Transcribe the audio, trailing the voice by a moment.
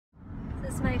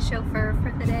This is my chauffeur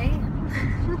for the day.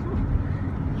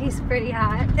 He's pretty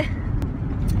hot.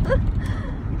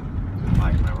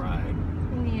 Like my ride.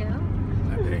 Yeah.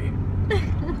 That day.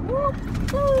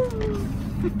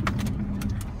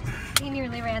 You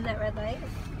nearly ran that red light.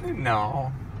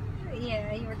 No.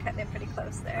 Yeah, you were cutting it pretty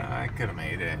close there. I could have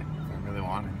made it if I really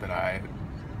wanted, but I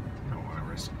don't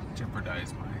want to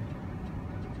jeopardize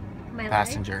my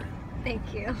passenger. Life?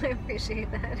 Thank you. I appreciate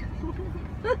that.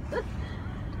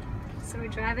 So we're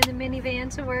driving the minivan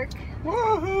to work.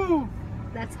 Woohoo!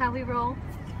 That's how we roll.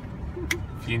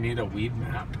 If you need a weed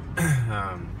map,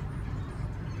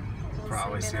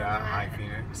 probably see that at High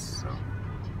Phoenix. So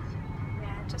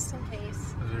yeah, just in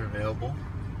case. Those are available.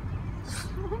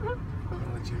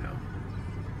 I'll let you know.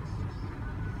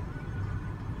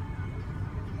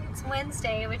 It's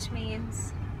Wednesday, which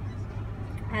means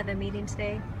I have a meeting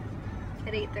today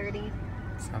at 8:30.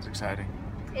 Sounds exciting.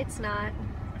 It's not.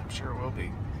 I'm sure it will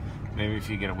be. Maybe if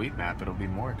you get a weed map, it'll be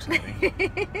more exciting.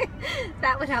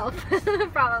 That would help,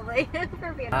 probably,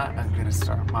 for being honest. I'm gonna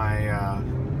start my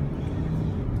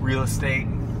real estate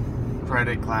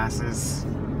credit classes,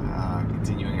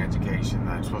 continuing education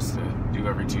that I'm supposed to do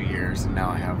every 2 years, and now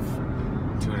I have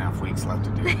 2.5 weeks left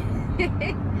to do.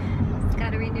 He's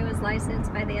got to renew his license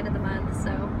by the end of the month,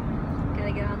 so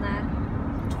gotta get on that.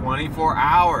 24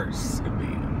 hours. It's gonna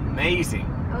be amazing.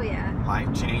 Oh yeah.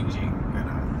 Life-changing.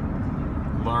 Gonna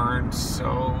learn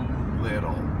so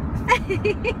little.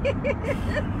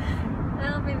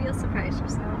 Well, maybe you'll surprise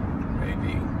yourself.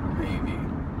 Maybe.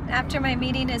 After my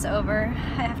meeting is over,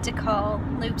 I have to call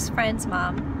Luke's friend's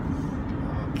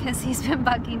mom because he's been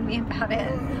bugging me about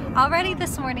it. Already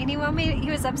this morning, he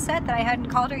was upset that I hadn't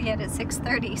called her yet at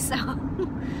 6:30, so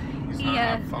He's not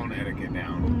have phone etiquette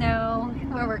down. No,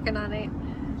 we're working on it.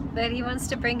 But he wants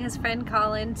to bring his friend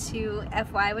Colin to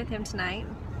FY with him tonight,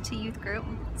 to youth group.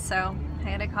 So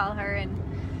I gotta call her and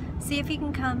see if he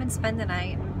can come and spend the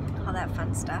night, all that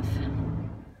fun stuff.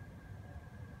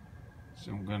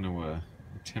 So I'm going to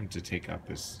attempt to take out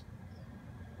this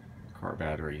car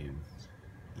battery, and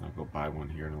I'll go buy one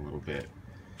here in a little bit.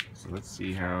 So let's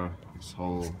see how this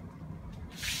whole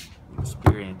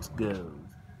experience goes.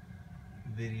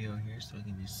 Video here so I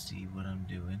can just see what I'm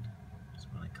doing just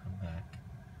when I come back.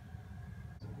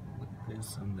 With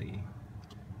this on the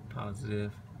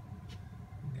positive,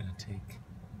 I'm going to take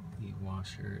the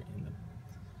washer in the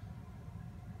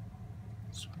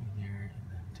screen there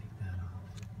and then take that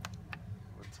off.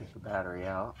 We'll take the battery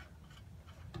out.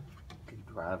 We can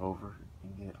drive over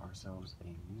and get ourselves a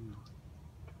new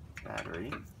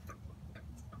battery.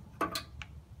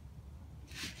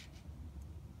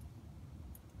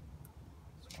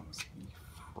 This one's the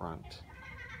front.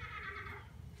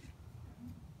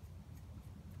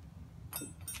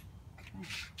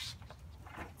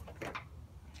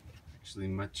 Actually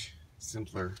much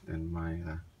simpler than my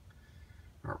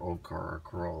our old car, our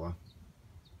Corolla.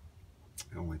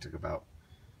 It only took about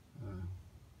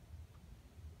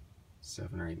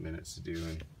 7 or 8 minutes to do,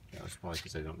 and that was probably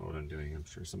because I don't know what I'm doing. I'm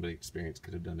sure somebody experienced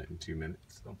could have done it in 2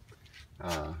 minutes. So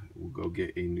we'll go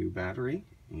get a new battery,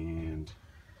 and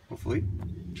hopefully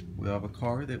we'll have a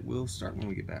car that will start when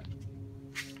we get back.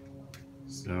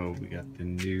 So we got the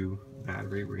new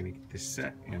battery. We're gonna get this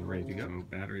set and ready to go.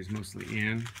 Battery's mostly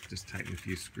in. Just tighten a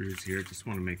few screws here. Just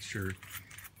want to make sure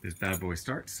this bad boy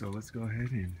starts. So let's go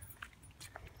ahead and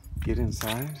get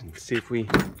inside and see if we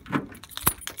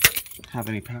have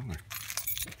any power.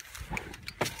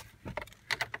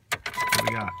 What do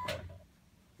we got?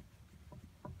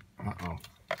 Uh-oh.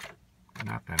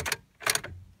 Nothing.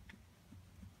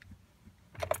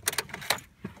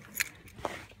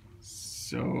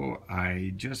 So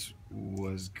I just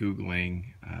was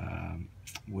Googling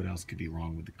what else could be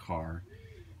wrong with the car.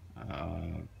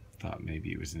 Thought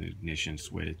maybe it was an ignition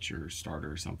switch or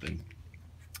starter or something.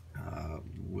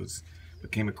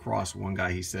 But came across one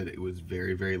guy. He said it was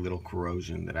very, very little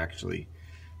corrosion that actually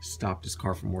stopped his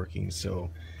car from working.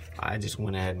 So I just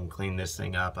went ahead and cleaned this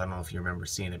thing up. I don't know if you remember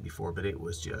seeing it before, but it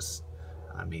was just,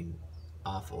 I mean,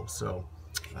 awful. So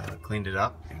cleaned it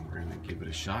up, and we're gonna give it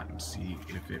a shot and see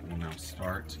if it will now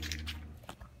start.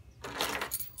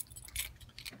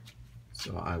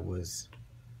 So I was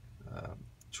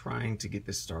trying to get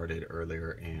this started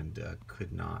earlier and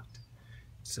could not.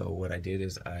 So what I did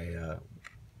is I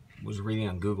was reading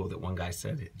on Google that one guy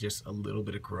said just a little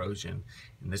bit of corrosion,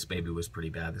 and this baby was pretty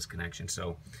bad, this connection.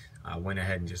 So I went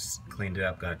ahead and just cleaned it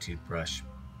up, got a toothbrush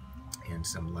and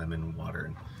some lemon water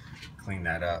and cleaned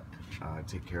that up,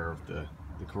 take care of the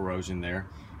corrosion there,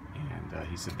 and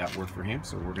he said that worked for him.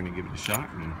 So we're gonna give it a shot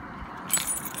and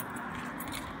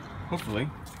hopefully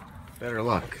better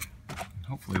luck.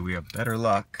 Hopefully we have better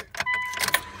luck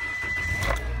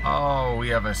Oh, we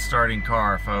have a starting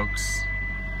car, folks.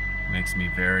 Makes me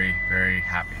very, very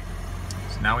happy.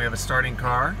 So now we have a starting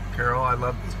car. Carol, I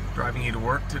loved driving you to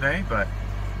work today, but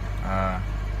you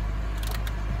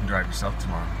can drive yourself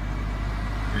tomorrow.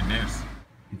 Good news.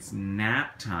 It's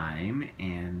nap time,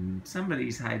 and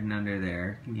somebody's hiding under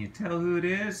there. Can you tell who it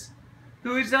is?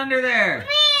 Who is under there?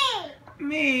 Me!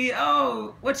 Me?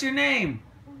 Oh, what's your name?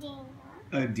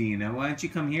 Dina. Dina, why don't you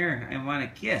come here? I want a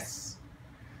kiss.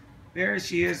 There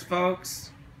she is,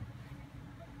 folks.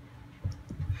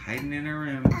 Hiding in her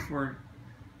room before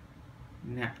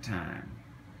nap time.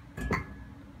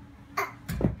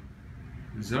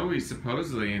 Zoe's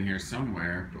supposedly in here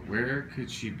somewhere, but where could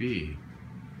she be?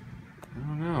 I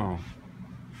don't know.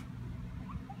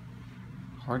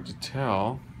 Hard to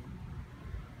tell.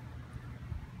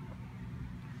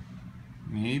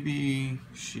 Maybe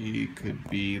she could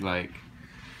be like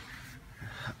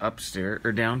upstairs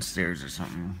or downstairs or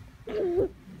something.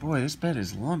 Boy, this bed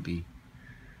is lumpy.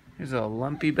 It's a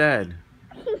lumpy bed.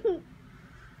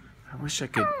 I wish I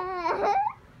could.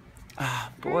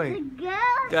 Ah, boy.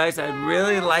 Guys, I'd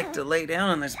really like to lay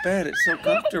down on this bed. It's so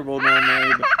comfortable down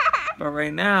there. But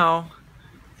right now,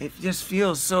 it just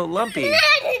feels so lumpy.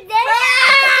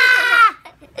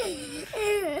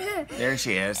 There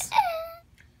she is.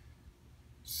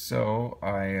 So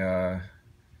I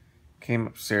came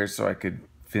upstairs so I could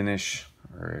finish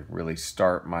or really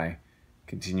start my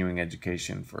continuing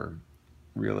education for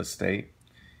real estate,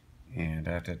 and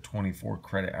I have to have 24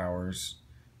 credit hours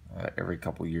every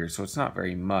couple years, so it's not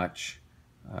very much,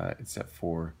 except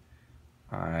for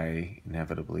I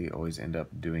inevitably always end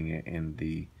up doing it in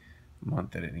the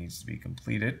month that it needs to be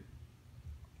completed.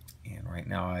 And right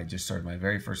now I just started my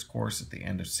very first course at the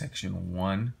end of section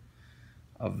 1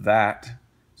 of that,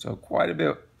 so quite a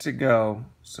bit to go.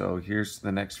 So here's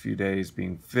the next few days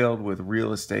being filled with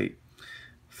real estate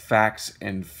facts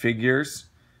and figures,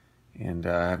 and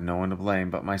I have no one to blame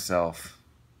but myself.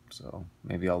 So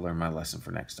maybe I'll learn my lesson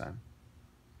for next time.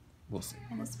 We'll see.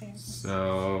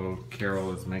 So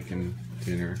Carol is making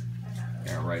dinner.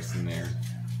 Got rice in there,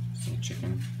 some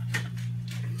chicken.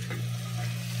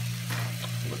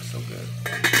 It looks so good.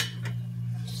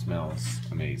 Smells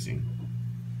amazing.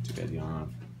 Too bad you don't have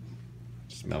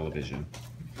smell-o-vision.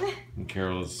 And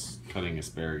Carol's cutting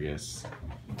asparagus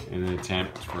in an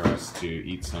attempt for us to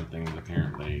eat something that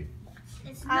apparently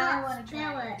it's not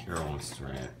spillet. Carol wants to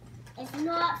try it. It's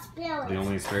not spillet. The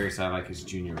only asparagus I like is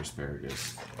junior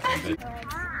asparagus.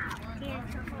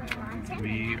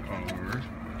 We are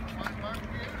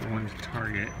going to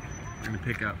Target. We're going to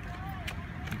pick up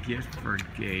a gift for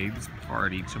Gabe's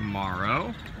party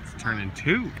tomorrow. It's turning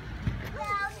 2.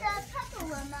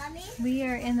 We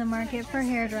are in the market for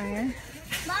hairdryer.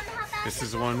 This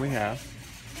is the one we have.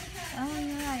 Oh,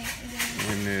 you're right.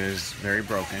 And it is very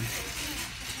broken.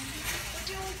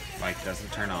 Light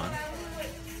doesn't turn on.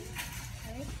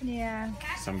 Yeah.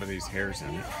 Somebody's hair's in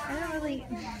it. I don't really.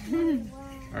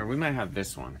 Or we might have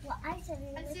this one. We do.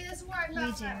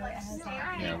 It has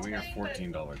a... Yeah, we are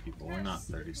 $14 people. We're not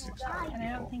 $36 people. And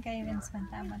I don't think I even spent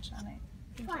that much on it.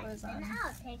 I think it was on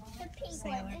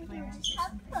sale or clearance or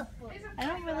something. I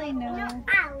don't really know.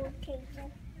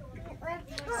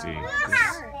 See,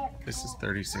 this is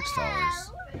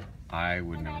 $36. I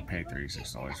would never pay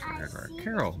 $36 for a hairdryer.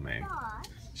 Carol may.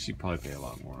 She'd probably pay a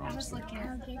lot more, honestly.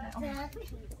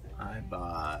 I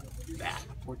bought that,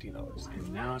 $14.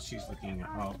 And now she's looking at,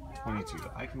 oh,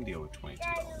 $22. I can deal with $22.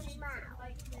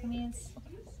 I mean,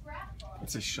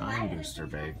 it's a shine booster,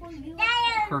 babe.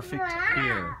 Perfect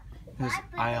hair. This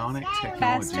ionic technology.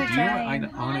 Faster Do you know drying.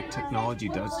 what ionic technology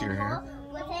does to your hair?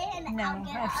 no.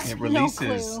 I have It no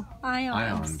releases clue.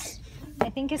 Ions. I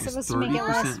think it's supposed to make it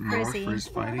less more frizzy. frizz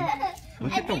fighting.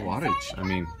 Look at the wattage. I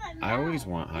mean, I always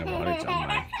want high wattage on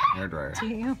my hairdryer. Do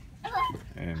you?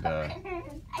 And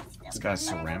it's got a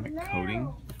ceramic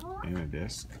coating in a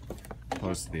disc,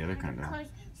 opposed to the other kind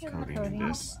of coating in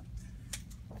this.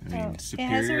 I mean, It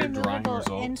has a superior drying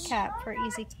removable end results. cap for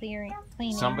easy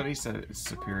cleaning. Somebody said it's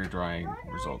superior drying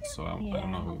results, so I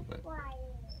don't know who, but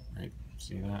right,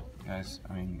 see that, guys?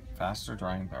 I mean, faster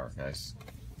drying power, guys.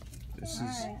 This is,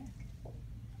 Alright.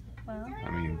 Well,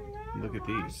 I mean, look at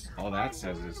these. All that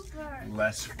says is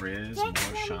less frizz, more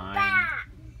shine.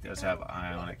 It does have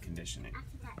ionic conditioning.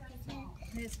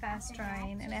 it is fast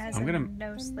drying and it has I'm a gonna-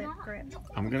 no slip grip.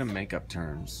 I'm gonna make up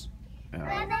terms,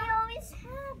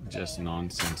 just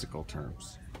nonsensical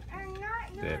terms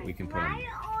that we can put on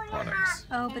products.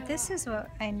 Oh, but this is what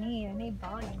I need. I need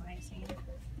volumizing.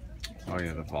 Oh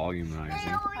yeah, the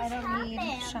volumizing. I don't need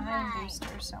shine booster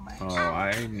so much. Oh,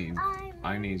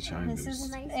 I need shine This boost.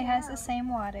 is, it has the same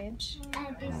wattage,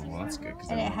 Oh, well, that's good. 'Cause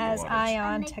I and it want the has wattage.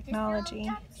 ion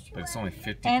technology. But it's only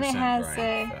 50% And it has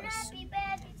drying the- fast.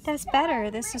 That's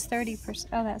better. This is 30%.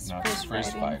 Oh, that's Not frizz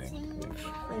frizz fighting. fighting.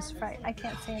 Frizz fight. I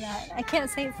can't say that. I can't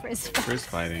say frizz fight. Frizz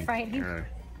fighting. Fighting. You're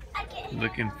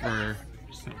looking for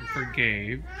something for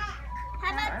Gabe.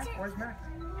 How about Where's Mac?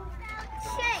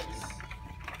 Chase?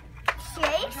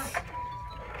 Chase?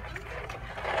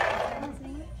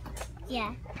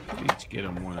 Yeah. Each get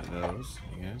him one of those,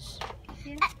 I guess.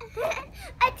 Adina,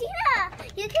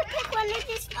 you can pick one of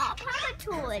these small power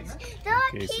toys. They're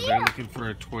Okay, so cute. they're looking for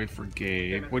a toy for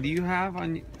Gabe. What do you have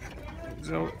on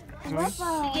Zoe?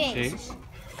 Chase?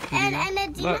 And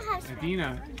Adina Look, has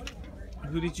Adina,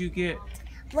 who did you get?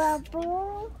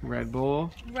 Bubble. Red Bull?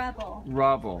 Rebel.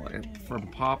 Rubble. From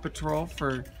Paw Patrol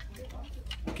for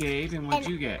Gabe. And what'd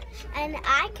you get? And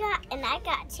I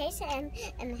got Chase and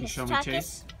You his show me truck Chase?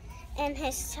 is and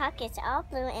his truck is all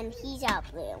blue and he's all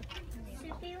blue.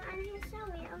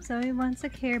 Zoe wants a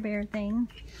Care Bear thing.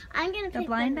 I'm gonna The pick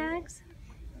blind one. bags?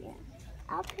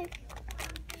 I'll pick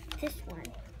this one.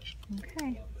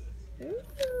 Okay.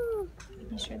 Ooh.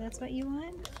 You sure that's what you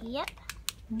want? Yep.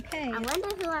 Okay. I wonder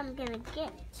who I'm gonna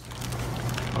get.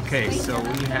 Okay, so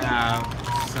we have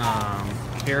some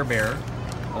Care Bear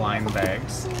blind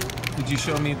bags. Could you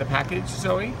show me the package,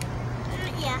 Zoe?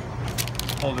 Yeah.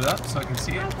 Hold it up so I can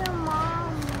see it.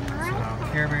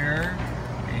 Care Bear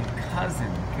and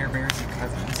cousin. Care Bears and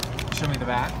cousins. Show me the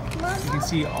back. You can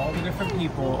see all the different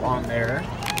people on there.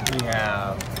 We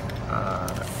have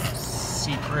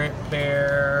Secret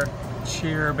Bear,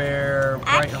 Cheer Bear,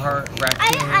 Brightheart,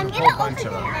 Raccoon, I'm a whole gonna bunch open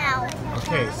of it them. now.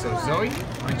 Okay, so Zoe,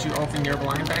 why don't you open your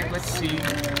blind bag? Let's see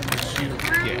what you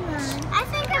get. I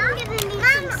think I'm gonna need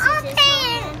some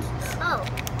scissors. Oh.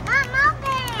 Mom,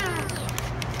 open!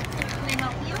 Can I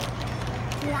help you?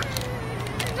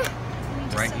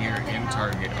 Right here in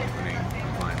Target opening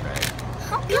the blind bag.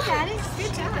 You got it.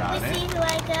 Good job. Got Let's see it. who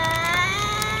I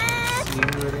got. See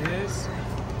who it is?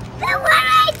 The one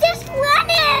I just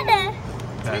wanted!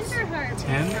 That's Tenderheart.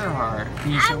 Tenderheart.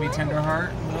 Can you show me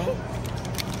Tenderheart? No?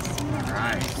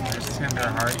 Alright, there's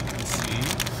Tenderheart. You can see.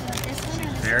 This one or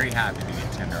this Very happy to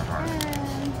get Tenderheart.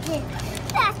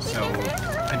 That's So,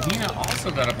 because Adina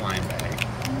also got a blind bag.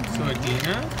 So,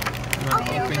 Adina, you want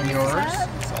to open yours?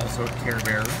 It's also a Care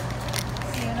Bear.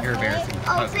 Care Bears and open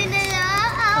cousins. it I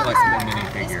up. like the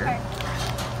minifigure.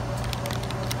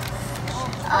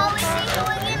 Oh, we see who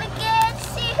we're gonna get.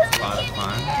 See who A lot we're of gonna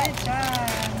fun. get. Good job.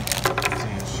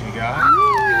 See what she got.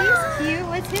 Ooh, he's cute.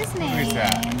 What's his name? Who's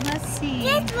that? Let's see.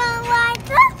 This one, why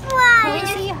this one?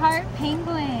 Cozy Heart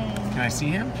Penguin. Can I see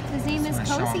him? His name is I'm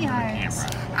gonna show Cozy him to the Heart. camera.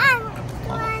 I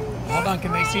want Hold on,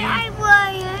 can they see him? I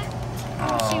want it.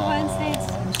 She wants it.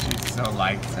 She so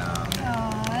likes them.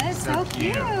 Oh, that's so So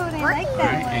cute. cute. I like And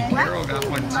that one. Carol got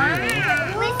one too.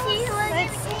 Let's see who we're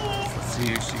Let's gonna see. Let's see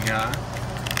who she got.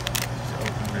 She's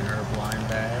opening her blind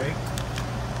bag.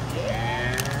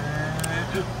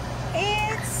 And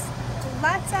It's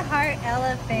Lots of Heart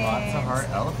Elephant. lots of heart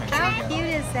elephants. How We got cute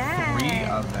is that? 3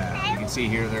 of them. You can see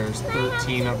here there's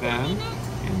 13 of them.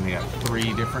 And we have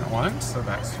 3 different ones, so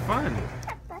that's fun.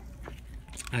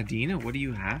 Adina, what do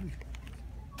you have?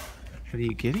 What are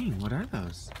you getting? What are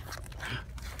those?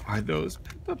 Are those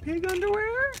Peppa Pig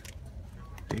underwear?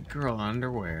 Big girl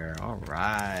underwear. All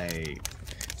right.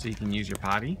 So you can use your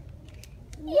potty?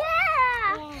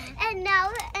 Yeah. And now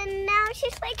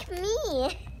she's like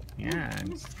me. Yeah, and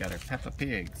she's got her Peppa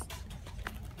Pigs.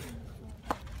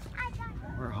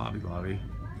 We're Hobby Lobby.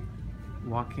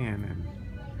 Walk in and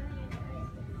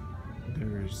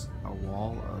there's a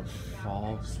wall of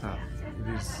fall stuff.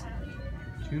 It is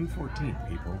June 14th,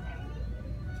 people.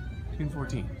 June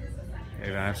 14th.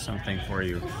 Hey, I have something for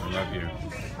you. I love you.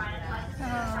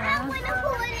 I want to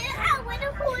hold it. I want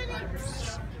to hold it.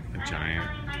 A giant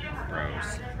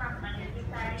rose.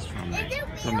 It's from Is it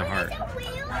the real? heart. Is it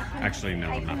real? Actually, no,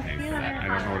 I'm not paying for that. I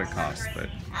don't know what it costs, but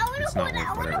I want it's to not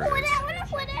hold it. I worth want to whatever hold it it. is. I want to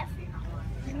hold it.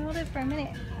 Hold it for a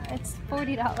minute. It's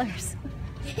 $40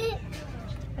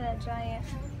 for that giant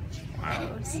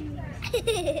Wow. rose.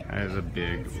 That is a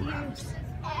big rose.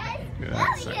 Look at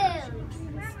that size.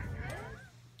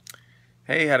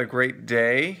 Hey, had a great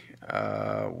day.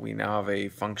 We now have a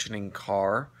functioning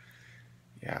car.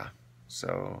 Yeah,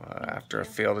 so after a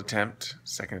failed attempt,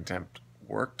 second attempt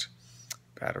worked.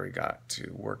 Battery got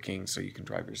to working, so you can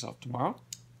drive yourself tomorrow.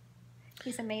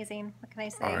 He's amazing. What can I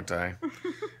say? Aren't I?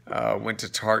 Went to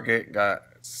Target, got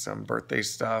some birthday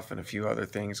stuff and a few other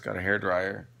things. Got a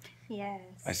hairdryer. Yes.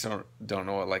 I still don't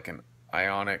know what like an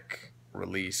ionic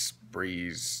release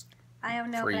breeze I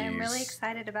don't know, but I'm really freeze.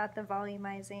 excited about the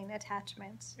volumizing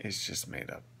attachments. It's just made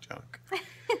up junk.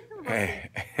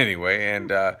 Anyway,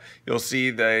 and you'll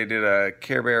see they did a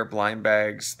Care Bear blind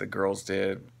bags. The girls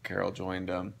did. Carol joined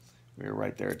them. We were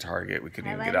right there at Target. We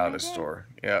couldn't even get out of the store.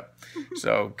 Yep.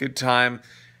 So good time.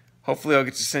 Hopefully I'll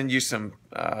get to send you some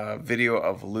video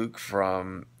of Luke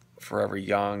from Forever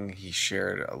Young. He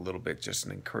shared a little bit, just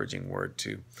an encouraging word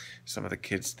to some of the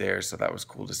kids there. So that was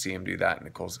cool to see him do that.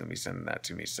 Nicole's going to be sending that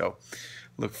to me. So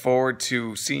look forward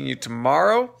to seeing you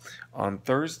tomorrow on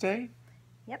Thursday.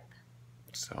 Yep.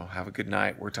 So have a good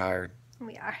night. We're tired.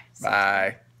 We are.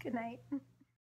 Bye. Good night.